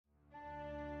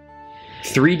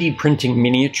3D printing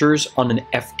miniatures on an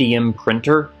FDM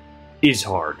printer is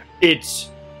hard. It's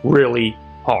really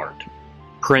hard.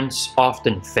 Prints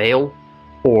often fail,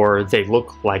 or they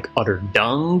look like utter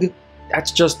dung.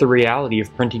 That's just the reality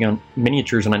of printing on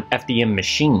miniatures on an FDM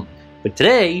machine. But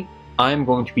today, I'm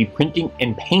going to be printing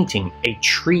and painting a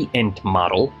tree ant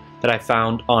model that I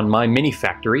found on my mini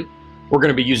factory. We're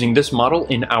going to be using this model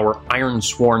in our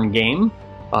Ironsworn game,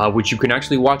 which you can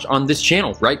actually watch on this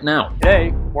channel right now.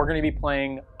 Today, we're going to be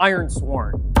playing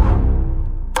Ironsworn.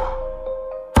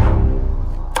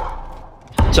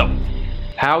 So,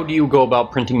 how do you go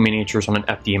about printing miniatures on an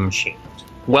FDM machine?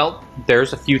 Well,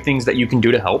 there's a few things that you can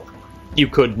do to help. You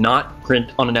could not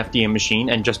print on an FDM machine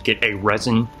and just get a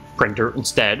resin printer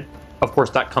instead. Of course,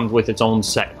 that comes with its own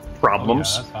set of problems.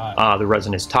 Oh, yeah, that's hot. The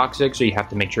resin is toxic, so you have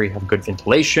to make sure you have good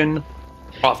ventilation.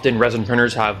 Often, resin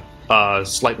printers have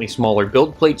slightly smaller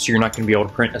build plates, so you're not going to be able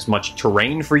to print as much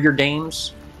terrain for your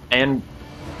games. And,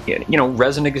 you know,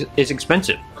 resin is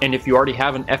expensive. And if you already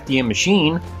have an FDM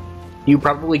machine, you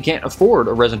probably can't afford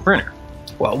a resin printer.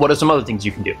 Well, what are some other things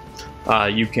you can do?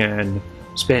 You can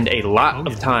spend a lot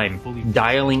of time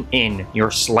dialing in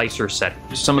your slicer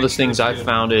settings. Some of the things I've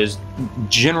found is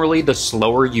generally the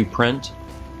slower you print,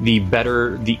 the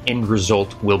better the end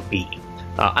result will be.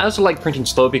 I also like printing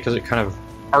slow because it kind of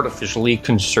artificially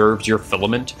conserves your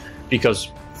filament,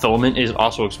 because filament is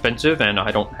also expensive and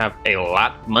I don't have a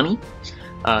lot of money.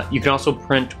 You can also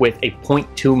print with a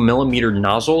 0.2mm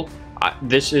nozzle.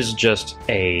 This is just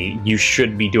you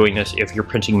should be doing this if you're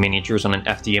printing miniatures on an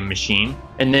FDM machine.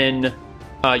 And then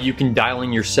you can dial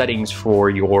in your settings for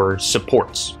your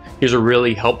supports. Here's a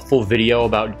really helpful video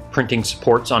about printing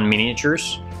supports on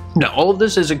miniatures. Now, all of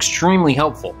this is extremely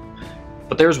helpful,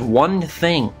 but there's one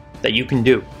thing that you can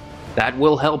do that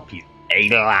will help you a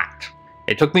lot.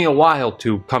 It took me a while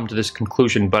to come to this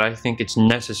conclusion, but I think it's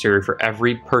necessary for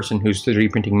every person who's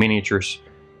 3D printing miniatures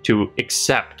to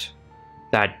accept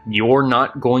that you're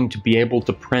not going to be able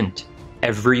to print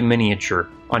every miniature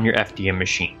on your FDM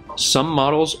machine. Some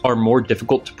models are more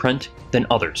difficult to print than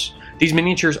others. These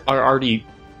miniatures are already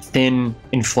thin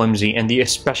and flimsy, and the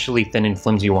especially thin and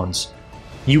flimsy ones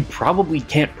you probably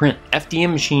can't print.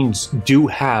 FDM machines do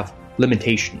have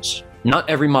limitations. Not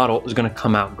every model is going to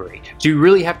come out great. So you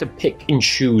really have to pick and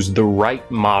choose the right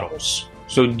models.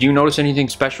 So do you notice anything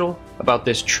special about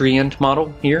this tree ant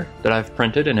model here that I've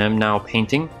printed and am now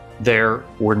painting? There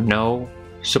were no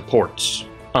supports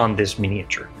on this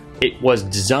miniature. It was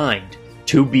designed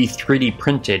to be 3D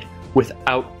printed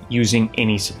without using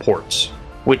any supports.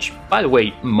 Which, by the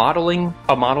way, modeling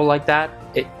a model like that,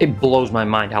 it blows my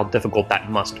mind how difficult that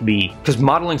must be. Because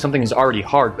modeling something is already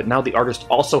hard, but now the artist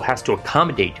also has to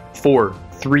accommodate for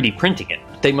 3D printing it.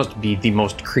 They must be the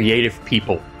most creative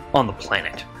people on the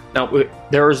planet. Now,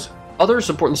 there's other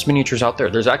supportless miniatures out there.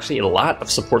 There's actually a lot of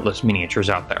supportless miniatures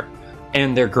out there.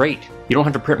 And they're great. You don't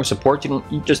have to print with supports.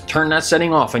 You just turn that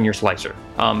setting off on your slicer.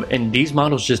 And these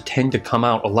models just tend to come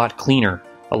out a lot cleaner,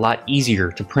 a lot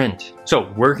easier to print. So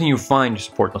where can you find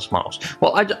supportless models?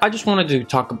 Well, I just wanted to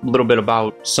talk a little bit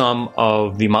about some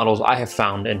of the models I have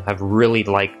found and have really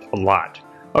liked a lot.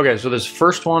 Okay, so this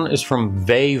first one is from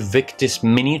Ve Victus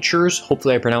Miniatures.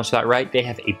 Hopefully I pronounced that right. They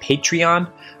have a Patreon.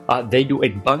 They do a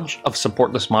bunch of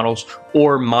supportless models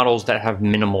or models that have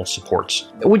minimal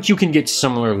supports, which you can get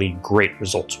similarly great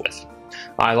results with.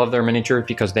 I love their miniatures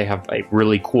because they have a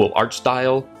really cool art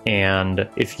style, and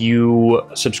if you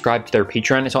subscribe to their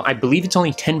Patreon, I believe it's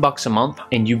only $10 a month,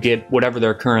 and you get whatever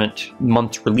their current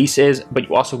month's release is, but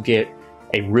you also get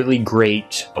a really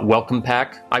great welcome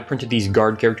pack. I printed these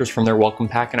guard characters from their welcome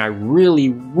pack, and I really,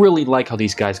 really like how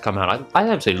these guys come out. I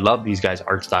absolutely love these guys'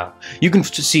 art style. You can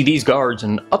see these guards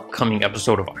in an upcoming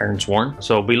episode of Ironsworn,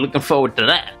 so be looking forward to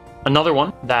that. Another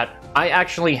one that I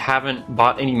actually haven't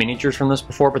bought any miniatures from this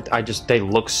before, but they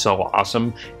look so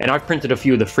awesome. And I've printed a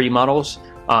few of the free models,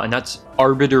 and that's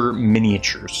Arbiter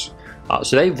Miniatures.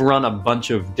 So they've run a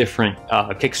bunch of different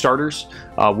Kickstarters,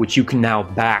 which you can now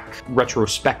back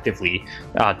retrospectively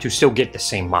to still get the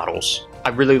same models. I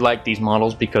really like these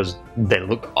models because they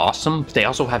look awesome, but they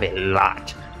also have a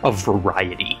lot of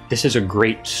variety. This is a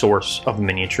great source of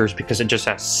miniatures because it just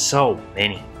has so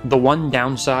many. The one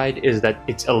downside is that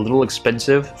it's a little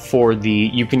expensive for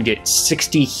you can get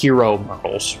 60 hero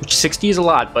models, which 60 is a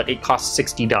lot, but it costs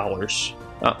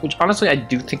 $60, which honestly I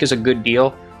do think is a good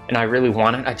deal, and I really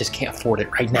want it. I just can't afford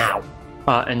it right now.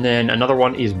 And then another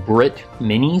one is Brit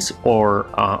Minis, or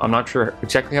I'm not sure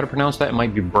exactly how to pronounce that. It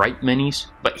might be Bright Minis.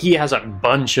 But he has a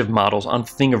bunch of models on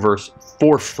Thingiverse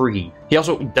for free. He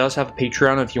also does have a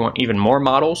Patreon if you want even more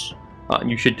models.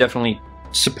 You should definitely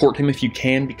support him if you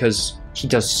can, because He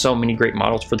does so many great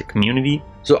models for the community.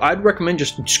 So I'd recommend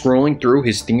just scrolling through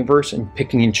his Thingiverse and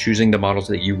picking and choosing the models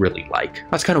that you really like.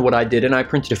 That's kind of what I did, and I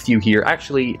printed a few here.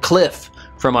 Actually, Cliff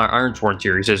from our Ironsworn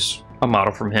series is a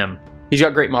model from him. He's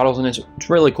got great models, and it's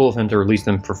really cool of him to release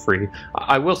them for free.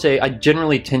 I will say I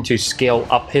generally tend to scale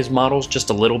up his models just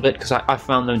a little bit because I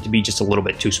found them to be just a little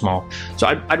bit too small. So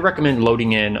I'd recommend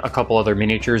loading in a couple other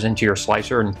miniatures into your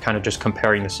slicer and kind of just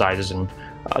comparing the sizes and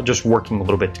just working a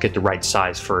little bit to get the right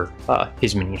size for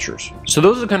his miniatures. So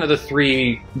those are kind of the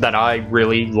three that I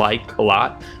really like a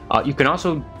lot. You can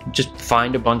also just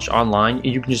find a bunch online.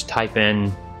 You can just type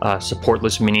in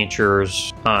supportless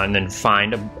miniatures and then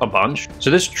find a bunch. So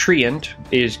this Treant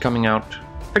is coming out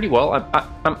pretty well.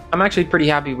 I'm actually pretty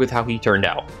happy with how he turned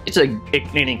out. It's an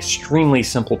extremely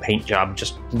simple paint job,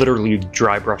 just literally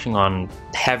dry brushing on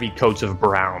heavy coats of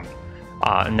brown.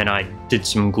 And then I did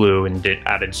some glue and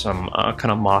added some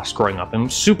kind of moss growing up. And it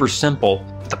was super simple.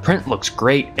 The print looks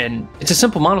great, and it's a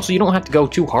simple model, so you don't have to go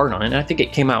too hard on it. And I think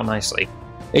it came out nicely.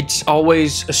 It's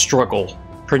always a struggle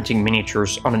printing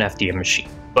miniatures on an FDM machine.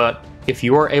 But if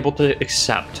you are able to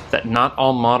accept that not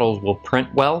all models will print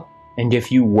well, and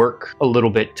if you work a little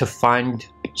bit to find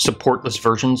supportless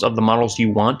versions of the models you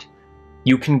want,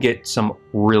 you can get some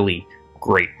really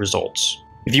great results.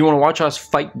 If you want to watch us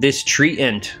fight this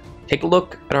Treant, take a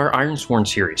look at our Ironsworn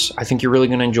series. I think you're really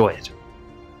going to enjoy it.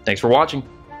 Thanks for watching.